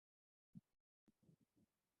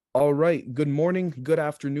All right. Good morning, good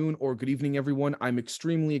afternoon, or good evening, everyone. I'm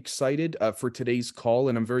extremely excited for today's call,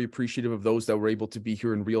 and I'm very appreciative of those that were able to be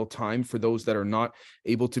here in real time. For those that are not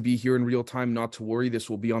able to be here in real time, not to worry, this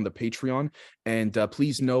will be on the Patreon. And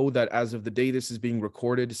please know that as of the day this is being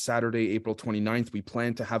recorded, Saturday, April 29th, we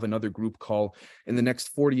plan to have another group call in the next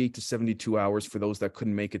 48 to 72 hours for those that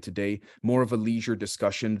couldn't make it today. More of a leisure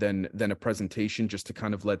discussion than a presentation, just to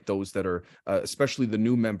kind of let those that are, especially the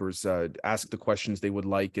new members, ask the questions they would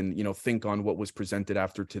like and think on what was presented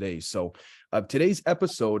after today. So today's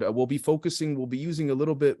episode we'll be using a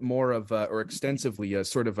little bit more of or extensively a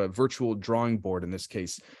sort of a virtual drawing board in this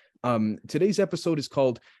case. Today's episode is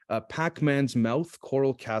called Pac-Man's Mouth,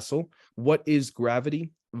 Coral Castle, What is Gravity,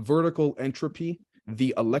 Vertical Entropy,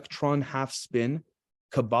 the Electron Half Spin,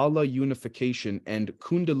 Kabbalah Unification, and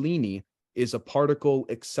Kundalini is a particle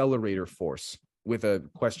accelerator force, with a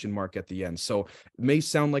question mark at the end. So it may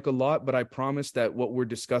sound like a lot, but I promise that what we're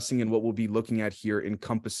discussing and what we'll be looking at here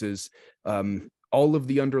encompasses all of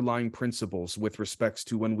the underlying principles with respects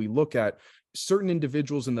to when we look at certain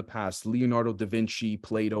individuals in the past, Leonardo da Vinci,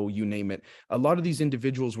 Plato, you name it. A lot of these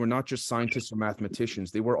individuals were not just scientists or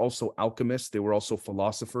mathematicians. They were also alchemists. They were also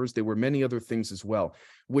philosophers. They were many other things as well,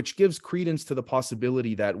 which gives credence to the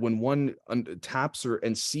possibility that when one taps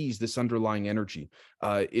and sees this underlying energy,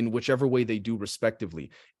 in whichever way they do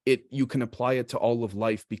respectively, you can apply it to all of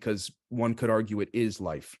life, because one could argue it is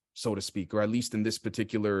life, so to speak, or at least in this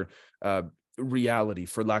particular reality,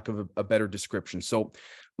 for lack of a better description. So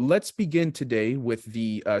let's begin today with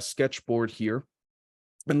the sketchboard here,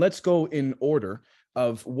 and let's go in order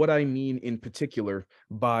of what I mean in particular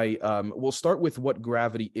by we'll start with what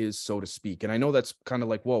gravity is, so to speak. And I know that's kind of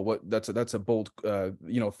like, whoa, what that's a bold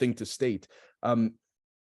thing to state.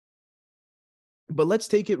 But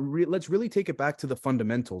let's really take it back to the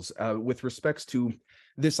fundamentals with respects to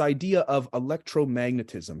this idea of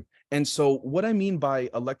electromagnetism. And so what I mean by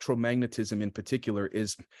electromagnetism in particular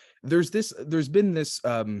is there's been this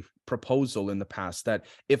proposal in the past that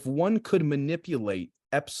if one could manipulate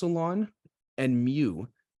epsilon and mu,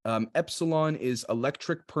 epsilon is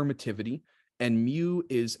electric permittivity and mu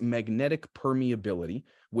is magnetic permeability,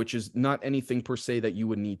 which is not anything per se that you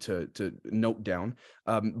would need to note down,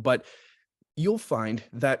 but you'll find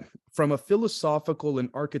that from a philosophical and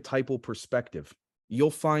archetypal perspective,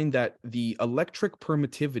 you'll find that the electric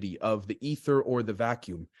permittivity of the ether or the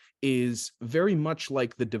vacuum is very much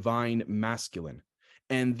like the divine masculine,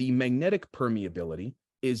 and the magnetic permeability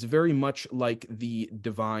is very much like the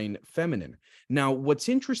divine feminine. Now, what's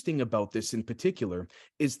interesting about this in particular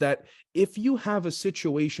is that if you have a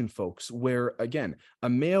situation, folks, where, again, a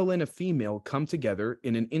male and a female come together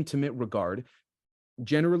in an intimate regard,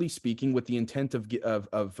 generally speaking, with the intent of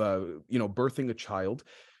birthing a child,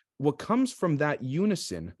 what comes from that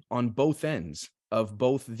unison on both ends of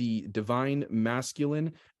both the divine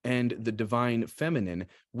masculine and the divine feminine,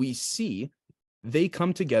 we see they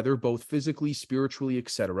come together both physically, spiritually,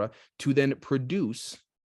 etc., to then produce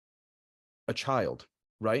a child,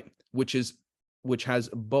 right? Which has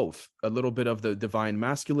both a little bit of the divine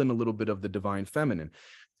masculine, a little bit of the divine feminine.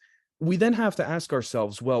 We then have to ask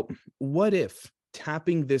ourselves, well, what if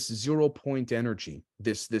tapping this 0 point energy,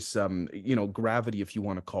 this gravity, if you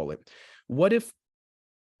want to call it, what if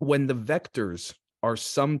when the vectors are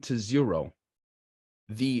summed to zero,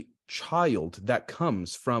 the child that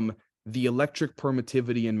comes from the electric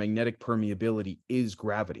permittivity and magnetic permeability is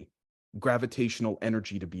gravity, gravitational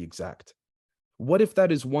energy to be exact? What if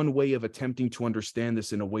that is one way of attempting to understand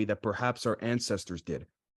this in a way that perhaps our ancestors did,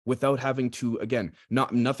 without having to, again,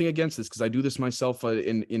 nothing against this, because I do this myself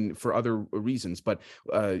in for other reasons, but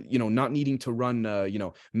not needing to run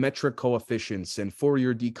metric coefficients and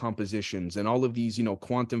Fourier decompositions and all of these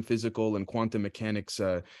quantum physical and quantum mechanics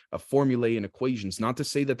formulae and equations. Not to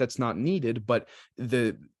say that that's not needed, but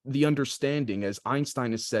the understanding, as Einstein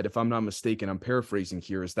has said, if I'm not mistaken, I'm paraphrasing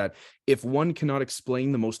here, is that if one cannot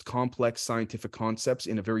explain the most complex scientific concepts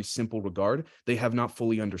in a very simple regard, they have not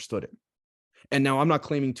fully understood it. And now I'm not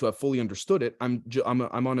claiming to have fully understood it. I'm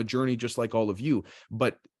on a journey just like all of you.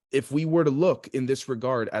 But if we were to look in this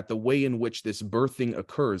regard at the way in which this birthing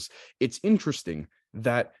occurs, it's interesting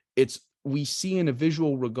that we see in a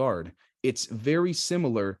visual regard, it's very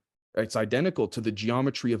similar, it's identical to the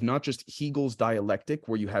geometry of not just Hegel's dialectic,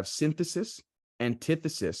 where you have thesis,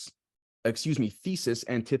 antithesis,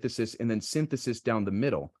 and then synthesis down the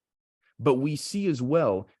middle. But we see as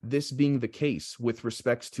well this being the case with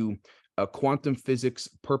respects to quantum physics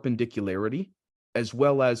perpendicularity, as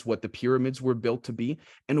well as what the pyramids were built to be.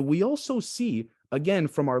 And we also see, again,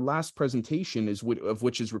 from our last presentation, of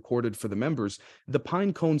which is recorded for the members, the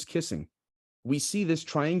pine cones kissing. we see this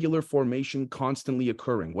triangular formation constantly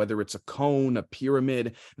occurring, whether it's a cone, a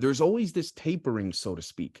pyramid, there's always this tapering, so to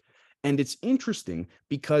speak. And it's interesting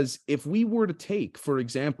because if we were to take, for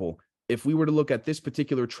example, if we were to look at this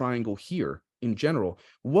particular triangle here in general,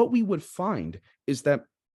 what we would find is that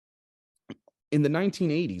in the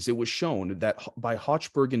 1980s, it was shown that by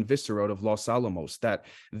Hochberg and Visser out of Los Alamos, that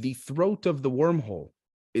the throat of the wormhole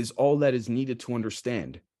is all that is needed to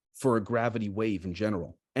understand for a gravity wave in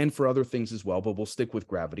general, and for other things as well, but we'll stick with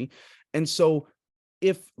gravity. And so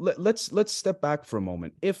if let's step back for a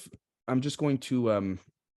moment. If I'm just going to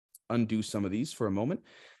undo some of these for a moment.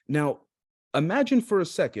 Now, imagine for a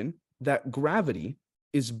second that gravity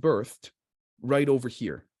is birthed right over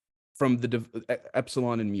here from the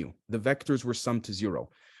epsilon and mu. The vectors were summed to zero.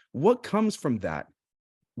 What comes from that,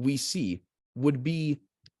 we see, would be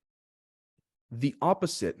the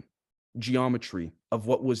opposite geometry of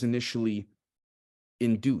what was initially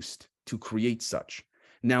induced to create such.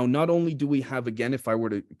 Now, not only do we have, again, if I were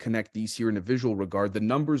to connect these here in a visual regard, the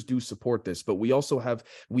numbers do support this, but we also have,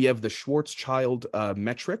 the Schwarzschild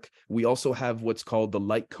metric. We also have what's called the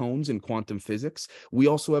light cones in quantum physics. We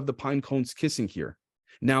also have the pine cones kissing here.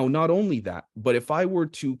 Now, not only that, but if I were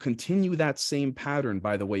to continue that same pattern,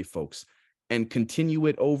 by the way, folks, and continue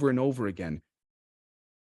it over and over again,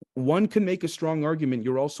 one can make a strong argument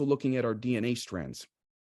you're also looking at our DNA strands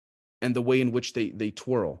and the way in which they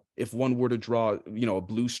twirl. If one were to draw, a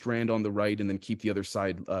blue strand on the right and then keep the other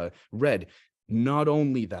side red. Not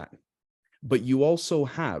only that, but you also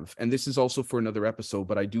have, and this is also for another episode,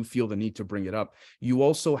 but I do feel the need to bring it up, you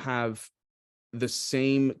also have the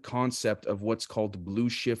same concept of what's called blue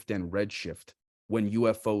shift and red shift when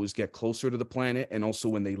UFOs get closer to the planet, and also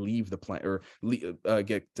when they leave the planet or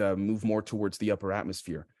move more towards the upper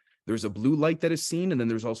atmosphere. There's a blue light that is seen, and then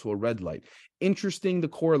there's also a red light. Interesting, the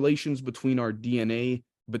correlations between our DNA,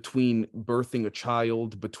 between birthing a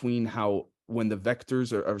child, between how when the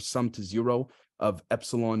vectors are summed to zero of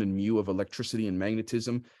epsilon and mu of electricity and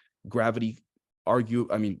magnetism, gravity, I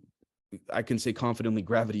can say confidently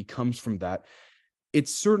gravity comes from that.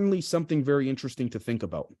 It's certainly something very interesting to think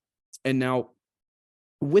about. And now,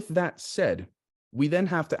 with that said, we then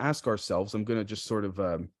have to ask ourselves, I'm going to just sort of,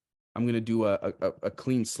 I'm going to do a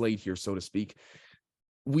clean slate here, so to speak.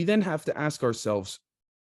 We then have to ask ourselves,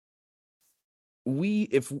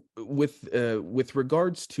 with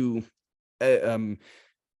regards to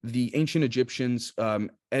the ancient Egyptians,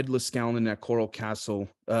 Ed Lascallon at Coral Castle,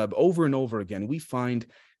 over and over again, we find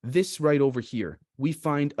this right over here. We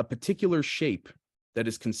find a particular shape that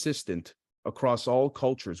is consistent across all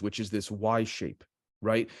cultures, which is this Y shape.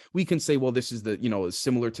 Right? We can say, well, this is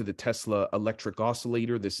similar to the Tesla electric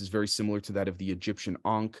oscillator. This is very similar to that of the Egyptian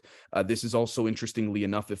Ankh. This is also, interestingly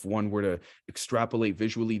enough, if one were to extrapolate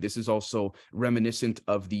visually, this is also reminiscent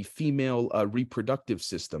of the female reproductive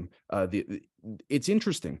system. It's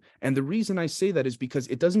interesting. And the reason I say that is because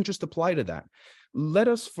it doesn't just apply to that. Let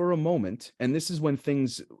us for a moment, and this is when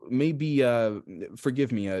things may be,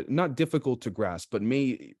 forgive me, not difficult to grasp, but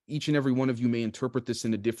each and every one of you may interpret this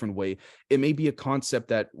in a different way. It may be a concept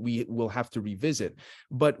that we will have to revisit.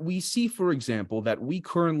 But we see, for example, that we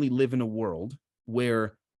currently live in a world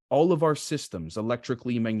where all of our systems,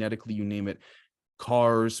 electrically, magnetically, you name it,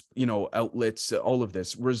 cars, outlets, all of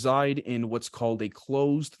this reside in what's called a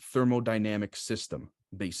closed thermodynamic system,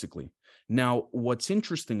 basically. Now, what's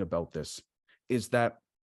interesting about this is that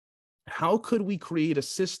how could we create a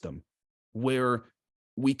system where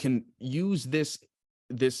we can use this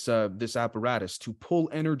apparatus to pull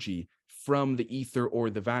energy from the ether or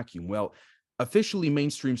the vacuum? Well, officially,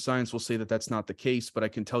 mainstream science will say that that's not the case, but I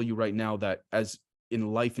can tell you right now that, as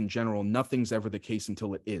in life in general, nothing's ever the case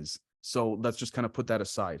until it is. So let's just kind of put that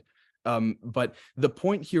aside. But the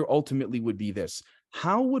point here ultimately would be this: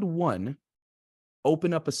 how would one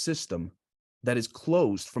open up a system that is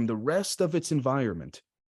closed from the rest of its environment,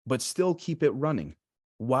 but still keep it running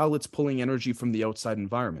while it's pulling energy from the outside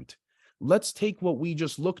environment? Let's take what we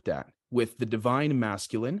just looked at with the divine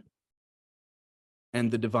masculine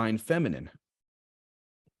and the divine feminine.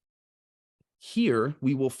 Here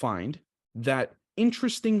we will find that,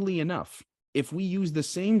 interestingly enough, if we use the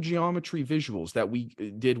same geometry visuals that we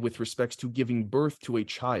did with respects to giving birth to a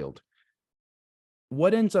child,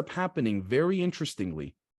 what ends up happening, very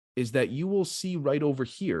interestingly, is that you will see right over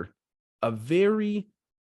here a very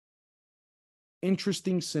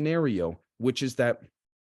interesting scenario, which is that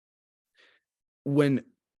when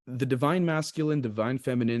the divine masculine, divine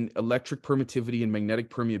feminine, electric permittivity, and magnetic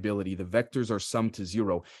permeability, the vectors are summed to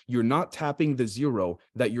zero, you're not tapping the zero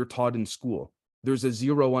that you're taught in school. There's a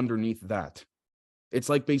zero underneath that. It's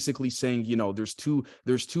like basically saying, you know, there's two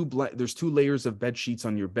layers of bed sheets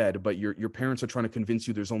on your bed, but your parents are trying to convince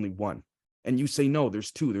you there's only one. And you say, no,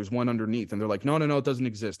 there's two, there's one underneath. And they're like, no, no, no, it doesn't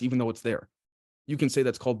exist, even though it's there. You can say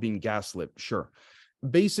that's called being gaslit, sure.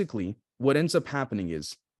 Basically, what ends up happening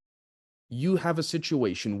is you have a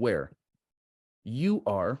situation where you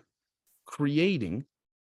are creating,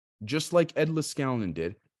 just like Ed Liskalainen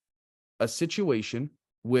did, a situation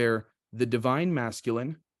where the divine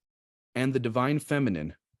masculine and the divine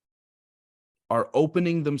feminine are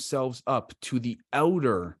opening themselves up to the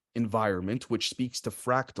outer environment, which speaks to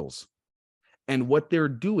fractals. And what they're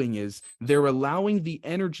doing is they're allowing the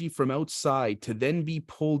energy from outside to then be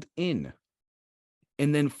pulled in.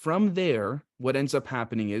 And then from there, what ends up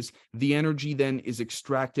happening is the energy then is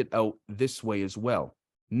extracted out this way as well.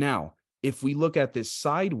 Now, if we look at this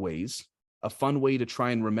sideways, a fun way to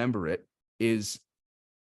try and remember it is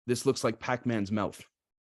this looks like Pac-Man's mouth.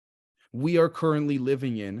 We are currently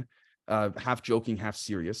living in, half joking, half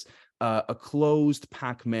serious, a closed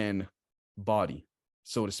Pac-Man body,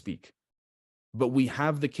 so to speak. But we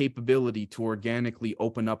have the capability to organically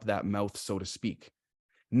open up that mouth, so to speak.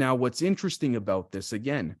 Now, what's interesting about this,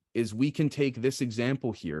 again, is we can take this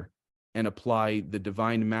example here and apply the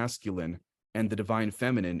divine masculine and the divine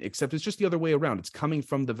feminine, except it's just the other way around. It's coming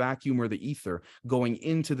from the vacuum or the ether, going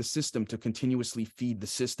into the system to continuously feed the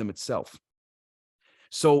system itself.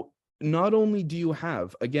 So not only do you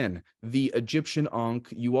have, again, the Egyptian Ankh,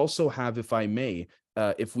 you also have, if I may,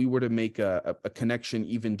 if we were to make a connection,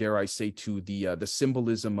 even dare I say, to the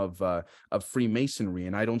symbolism of Freemasonry,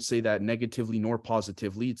 and I don't say that negatively nor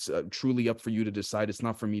positively. It's truly up for you to decide. It's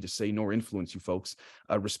not for me to say nor influence you folks,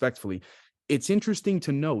 respectfully. It's interesting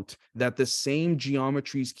to note that the same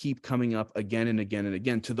geometries keep coming up again and again and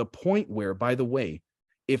again, to the point where, by the way,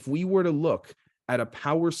 if we were to look at a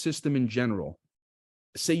power system in general,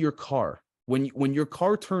 say your car, when your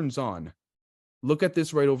car turns on, look at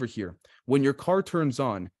this right over here. When your car turns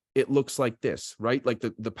on, it looks like this, right? Like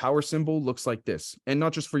the power symbol looks like this. And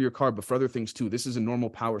not just for your car, but for other things too. This is a normal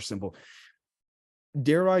power symbol.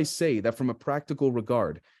 Dare I say that from a practical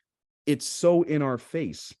regard, it's so in our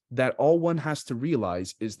face that all one has to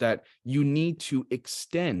realize is that you need to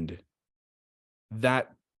extend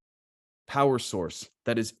that power source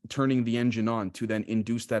that is turning the engine on to then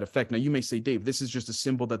induce that effect. Now, you may say, Dave, this is just a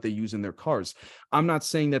symbol that they use in their cars. I'm not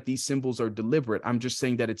saying that these symbols are deliberate. I'm just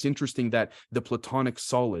saying that it's interesting that the Platonic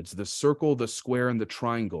solids, the circle, the square, and the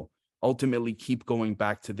triangle, ultimately keep going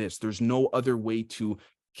back to this. There's no other way to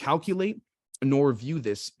calculate nor view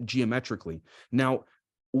this geometrically. Now,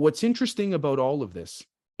 what's interesting about all of this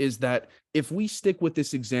is that if we stick with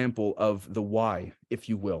this example of the Y, if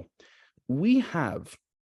you will, we have,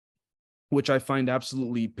 which I find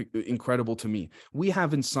absolutely incredible to me, we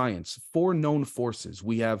have in science 4 known forces.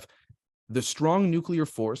 We have the strong nuclear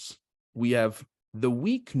force, we have the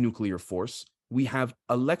weak nuclear force, we have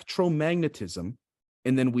electromagnetism,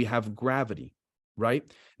 and then we have gravity, right?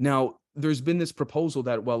 Now, there's been this proposal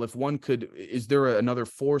that, well, if one could, is there another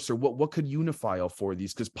force, or what could unify all 4 of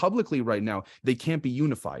these? Because publicly right now, they can't be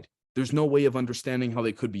unified. There's no way of understanding how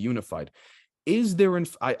they could be unified. Is there,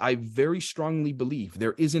 I very strongly believe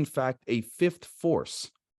there is in fact a 5th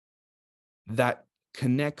force that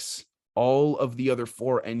connects all of the other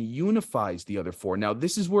 4 and unifies the other 4. Now,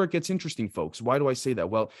 this is where it gets interesting, folks. Why do I say that?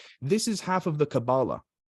 Well, this is half of the Kabbalah,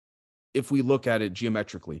 if we look at it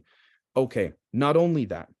geometrically. Okay, not only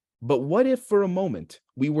that, but what if for a moment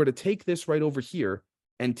we were to take this right over here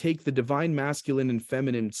and take the divine masculine and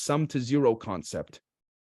feminine sum to 0 concept?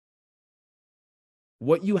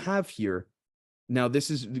 What you have here, now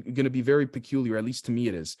this is going to be very peculiar, at least to me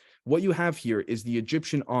it is. What you have here is the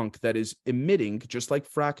Egyptian Ankh that is emitting, just like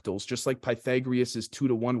fractals, just like Pythagoras'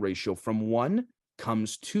 2-to-1 ratio, from 1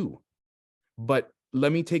 comes 2. But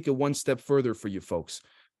let me take it one step further for you folks.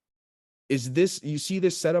 Is this, you see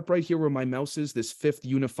this setup right here where my mouse is, this 5th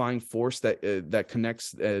unifying force that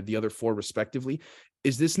connects the other 4 respectively?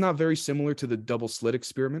 Is this not very similar to the double slit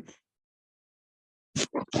experiment?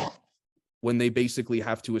 When they basically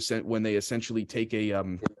have to when they essentially take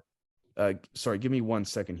a sorry, give me 1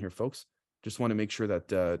 second here, folks. Just want to make sure that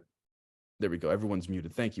there we go, everyone's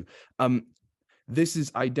muted. Thank you. This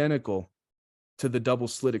is identical to the double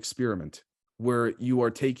slit experiment, where you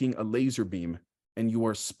are taking a laser beam and you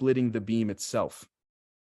are splitting the beam itself.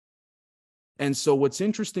 And so what's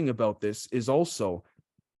interesting about this is also,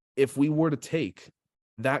 if we were to take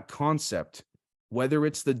that concept, whether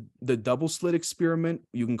it's the double slit experiment,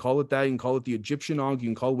 you can call it that, you can call it the Egyptian Ankh, you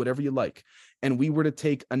can call it whatever you like, and we were to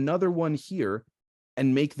take another one here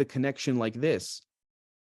and make the connection like this,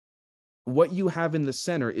 what you have in the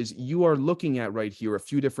center is you are looking at right here a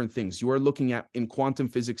few different things. You are looking at, in quantum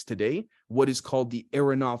physics today, what is called the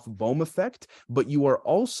Aronoff-Bohm effect, but you are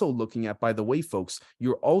also looking at, by the way, folks,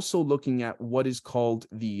 you're also looking at what is called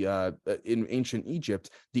the, in ancient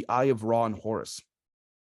Egypt, the Eye of Ra and Horus.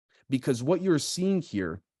 Because what you're seeing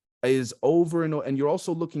here is over and you're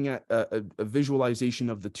also looking at a visualization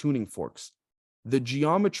of the tuning forks. The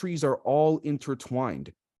geometries are all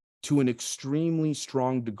intertwined to an extremely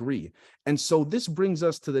strong degree. And so this brings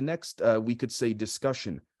us to the next, we could say,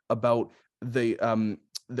 discussion about the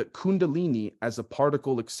Kundalini as a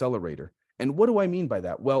particle accelerator. And what do I mean by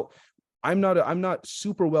that? Well, I'm not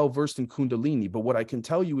super well versed in Kundalini, but what I can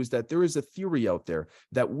tell you is that there is a theory out there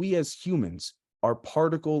that we as humans are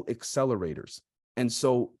particle accelerators. And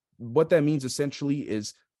so what that means essentially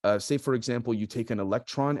is, say, for example, you take an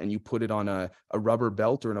electron and you put it on a rubber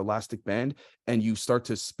belt or an elastic band, and you start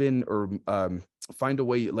to spin or find a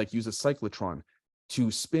way, like use a cyclotron to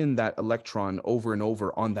spin that electron over and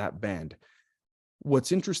over on that band.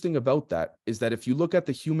 What's interesting about that is that if you look at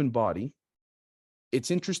the human body, it's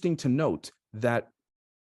interesting to note that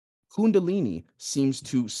Kundalini seems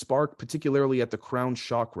to spark particularly at the crown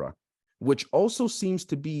chakra, which also seems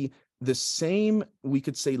to be the same, we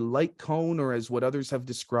could say, light cone, or as what others have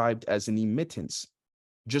described as an emittance,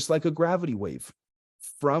 just like a gravity wave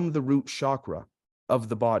from the root chakra of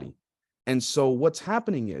the body. And so what's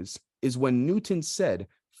happening is when Newton said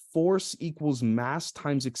force equals mass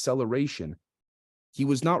times acceleration, he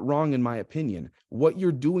was not wrong, in my opinion. What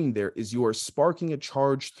you're doing there is you are sparking a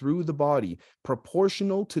charge through the body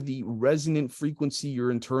proportional to the resonant frequency your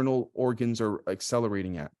internal organs are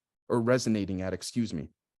accelerating at, or resonating at, excuse me.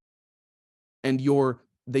 And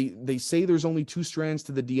they say there's only 2 strands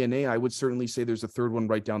to the DNA. I would certainly say there's a third one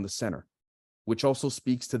right down the center, which also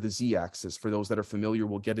speaks to the Z-axis. For those that are familiar,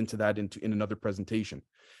 we'll get into that in another presentation.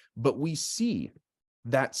 But we see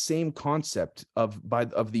that same concept of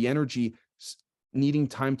the energy needing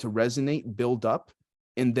time to resonate, build up,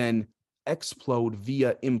 and then explode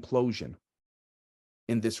via implosion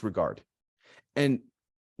in this regard. And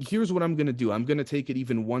here's what I'm going to do. I'm going to take it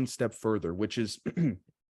even one step further, which is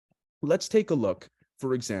let's take a look,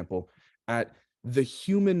 for example, at the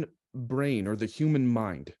human brain or the human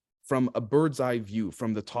mind from a bird's eye view,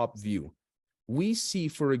 from the top view. We see,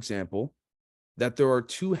 for example, that there are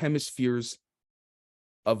 2 hemispheres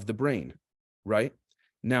of the brain, right?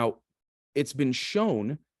 Now, it's been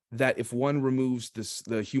shown that if one removes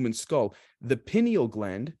the human skull, the pineal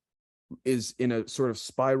gland is in a sort of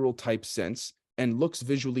spiral type sense and looks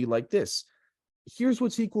visually like this. Here's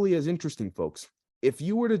what's equally as interesting, folks. If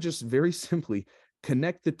you were to just very simply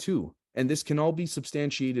connect the 2, and this can all be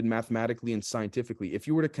substantiated mathematically and scientifically, if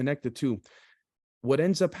you were to connect the 2, what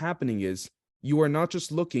ends up happening is you are not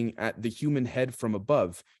just looking at the human head from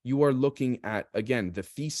above, you are looking at, again, the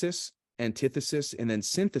thesis, antithesis, and then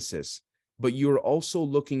synthesis, but you're also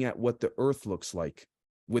looking at what the Earth looks like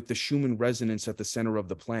with the Schumann resonance at the center of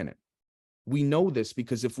the planet. We know this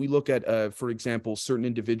because if we look at, for example, certain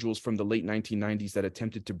individuals from the late 1990s that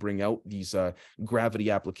attempted to bring out these gravity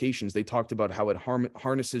applications, they talked about how it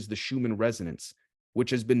harnesses the Schumann resonance, which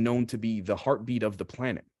has been known to be the heartbeat of the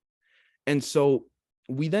planet. And so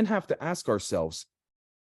we then have to ask ourselves,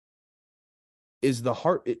 is the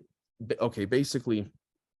heart, okay, basically,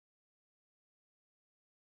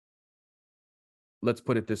 let's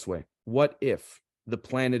put it this way. What if the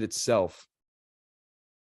planet itself,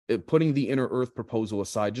 putting the inner Earth proposal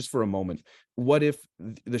aside just for a moment, what if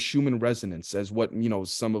the Schumann resonance, as what,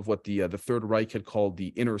 some of what the Third Reich had called the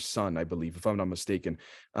inner sun, I believe, if I'm not mistaken,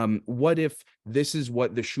 what if this is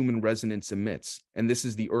what the Schumann resonance emits, and this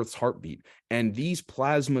is the Earth's heartbeat, and these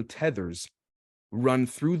plasma tethers run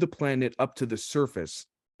through the planet up to the surface,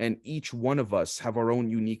 and each one of us have our own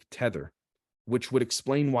unique tether, which would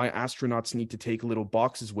explain why astronauts need to take little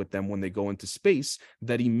boxes with them when they go into space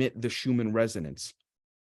that emit the Schumann resonance.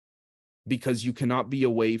 Because you cannot be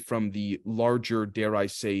away from the larger, dare I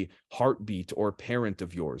say, heartbeat or parent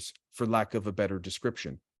of yours, for lack of a better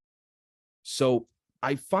description. So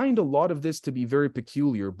I find a lot of this to be very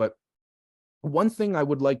peculiar, but one thing I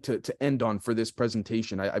would like to end on for this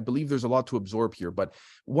presentation, I believe there's a lot to absorb here, but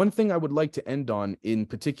one thing I would like to end on in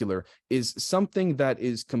particular is something that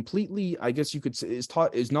is completely, I guess you could say,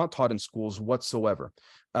 is not taught in schools whatsoever,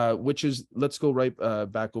 which is, let's go right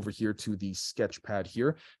back over here to the sketch pad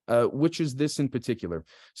here, which is this in particular.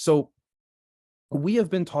 So we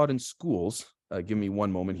have been taught in schools, give me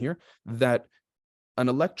one moment here, that an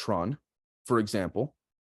electron, for example,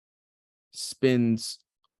 spins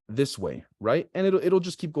this way, right? And it'll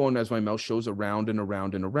just keep going as my mouse shows around and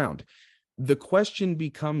around and around. The question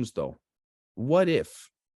becomes, though, what if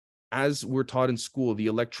as we're taught in school, the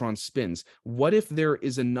electron spins. What if there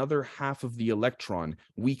is another half of the electron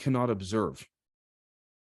we cannot observe,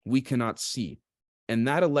 we cannot see, and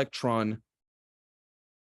that electron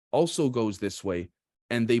also goes this way,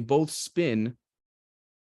 and they both spin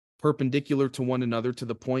perpendicular to one another to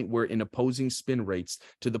the point where in opposing spin rates,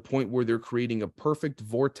 to the point where they're creating a perfect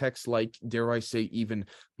vortex-like, dare I say, even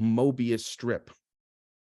Mobius strip.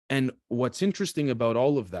 And what's interesting about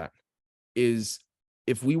all of that is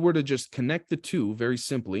if we were to just connect the two very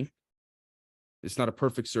simply, it's not a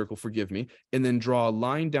perfect circle, forgive me, and then draw a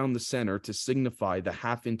line down the center to signify the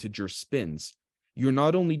half integer spins, you're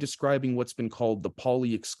not only describing what's been called the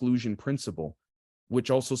Pauli exclusion principle, which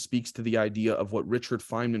also speaks to the idea of what Richard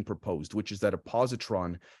Feynman proposed, which is that a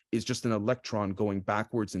positron is just an electron going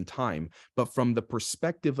backwards in time. But from the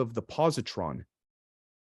perspective of the positron,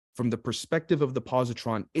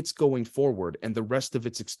 it's going forward, and the rest of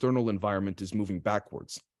its external environment is moving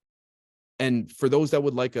backwards. And for those that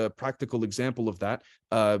would like a practical example of that,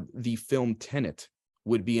 the film Tenet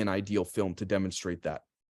would be an ideal film to demonstrate that.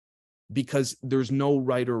 Because there's no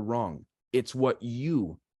right or wrong. It's what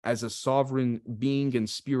you, as a sovereign being and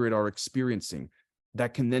spirit, are experiencing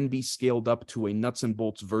that can then be scaled up to a nuts and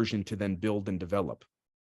bolts version to then build and develop.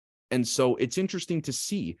 And so it's interesting to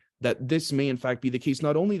see that this may in fact be the case.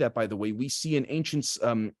 Not only that, by the way, we see in ancient,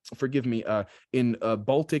 in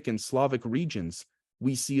Baltic and Slavic regions,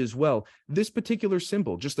 we see as well this particular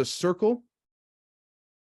symbol, just a circle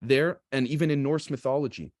there, and even in Norse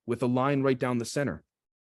mythology with a line right down the center.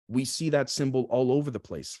 We see that symbol all over the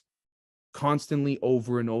place, constantly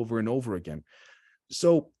over and over and over again.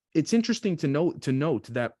 So it's interesting to note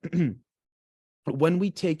that when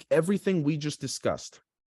we take everything we just discussed,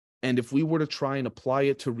 and if we were to try and apply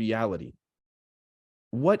it to reality,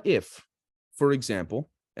 what if, for example,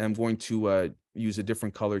 and I'm going to use a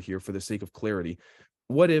different color here for the sake of clarity,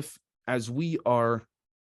 what if, as we are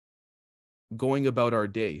going about our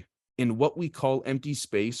day, in what we call empty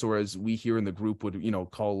space, or as we here in the group would,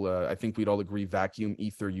 call, I think we'd all agree, vacuum,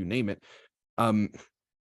 ether, you name it.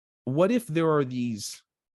 What if there are these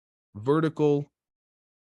vertical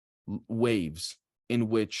waves in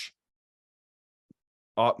which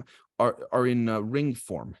are in ring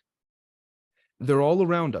form? They're all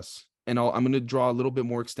around us. And I'm going to draw a little bit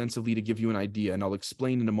more extensively to give you an idea, and I'll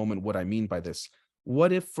explain in a moment what I mean by this.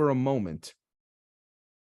 What if for a moment,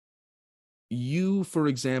 you, for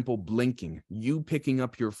example, blinking, you picking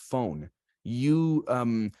up your phone, you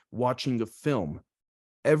watching a film,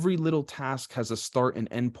 every little task has a start and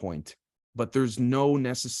end point, but there's no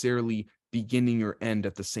necessarily beginning or end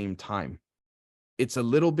at the same time. It's a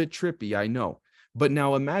little bit trippy, I know. But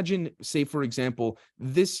now imagine, say, for example,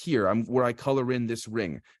 this here, where I color in this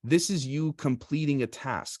ring. This is you completing a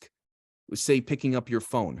task, say, picking up your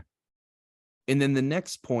phone. And then the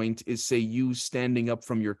next point is, say, you standing up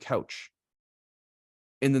from your couch.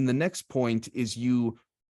 And then the next point is you,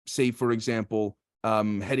 say, for example,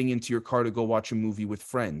 heading into your car to go watch a movie with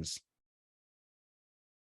friends.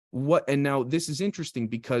 And now this is interesting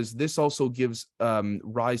because this also gives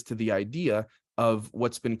rise to the idea of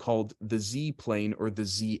what's been called the Z plane or the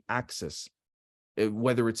Z axis,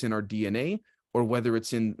 whether it's in our DNA or whether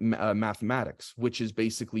it's in mathematics, which is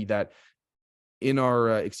basically that in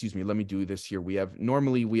our, excuse me, let me do this here.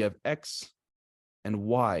 Normally we have X and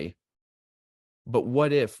Y. But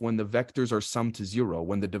what if when the vectors are summed to zero,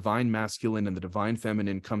 when the divine masculine and the divine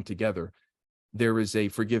feminine come together, there is a,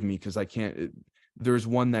 forgive me because I can't, there's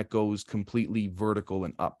one that goes completely vertical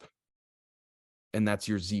and up. And that's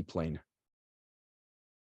your Z plane.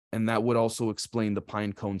 And that would also explain the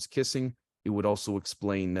pine cones kissing. It would also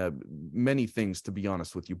explain many things, to be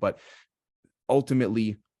honest with you. But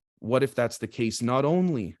ultimately, what if that's the case, not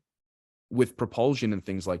only with propulsion and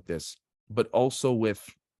things like this, but also with,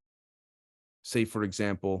 say, for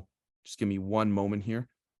example, just give me one moment here.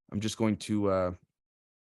 I'm just going to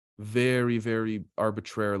very, very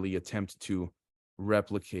arbitrarily attempt to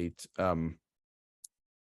replicate our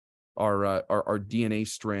DNA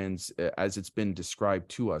strands as it's been described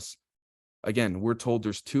to us. Again, we're told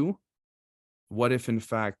there's two. What if, in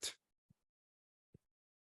fact,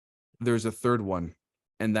 there's a third one?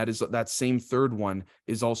 And that same third one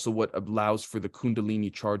is also what allows for the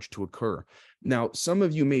Kundalini charge to occur. Now, some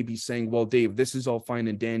of you may be saying, well, Dave, this is all fine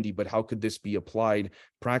and dandy, but how could this be applied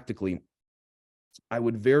practically? I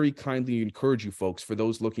would very kindly encourage you folks, for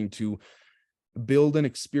those looking to build an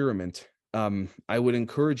experiment, I would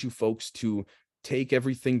encourage you folks to take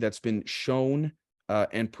everything that's been shown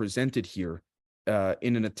and presented here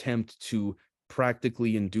in an attempt to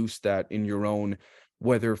practically induce that in your own,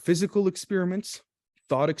 whether physical experiments,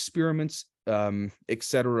 thought experiments, et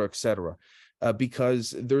cetera, et cetera.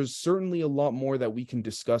 because there's certainly a lot more that we can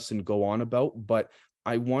discuss and go on about, but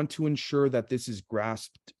I want to ensure that this is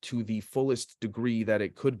grasped to the fullest degree that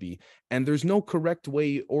it could be. And there's no correct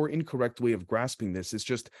way or incorrect way of grasping this. It's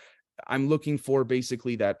just I'm looking for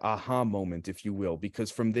basically that aha moment, if you will, because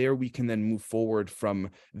from there we can then move forward from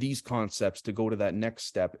these concepts to go to that next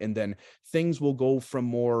step. And then things will go from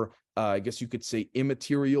more, I guess you could say,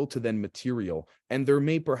 immaterial to then material. And there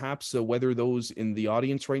may perhaps, whether those in the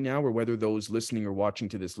audience right now or whether those listening or watching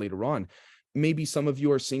to this later on, maybe some of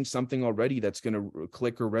you are seeing something already that's going to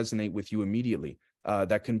click or resonate with you immediately,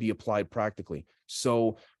 that can be applied practically.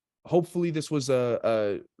 So hopefully this was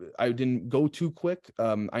I didn't go too quick.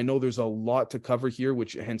 I know there's a lot to cover here,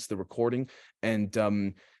 which hence the recording. And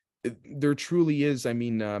there truly is, I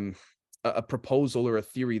mean, a proposal or a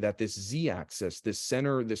theory that this z-axis, this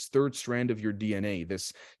center, this third strand of your DNA,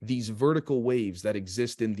 these vertical waves that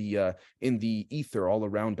exist in the ether all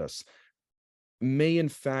around us, may in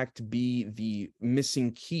fact be the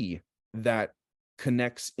missing key that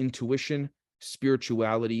connects intuition,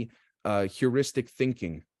 spirituality, heuristic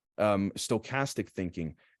thinking, stochastic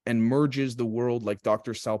thinking, and merges the world, like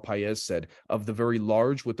Dr. Sal Paez said, of the very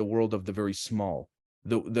large with the world of the very small,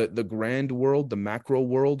 the grand world, the macro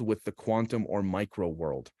world with the quantum or micro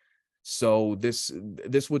world. So this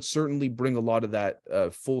would certainly bring a lot of that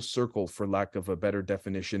full circle, for lack of a better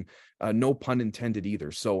definition. No pun intended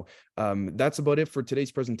either. So that's about it for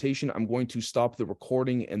today's presentation. I'm going to stop the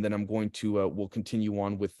recording, and then I'm going to we'll continue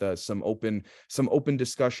on with some open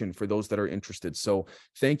discussion for those that are interested. So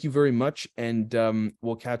thank you very much, and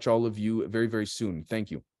we'll catch all of you very, very soon. Thank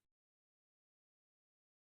you.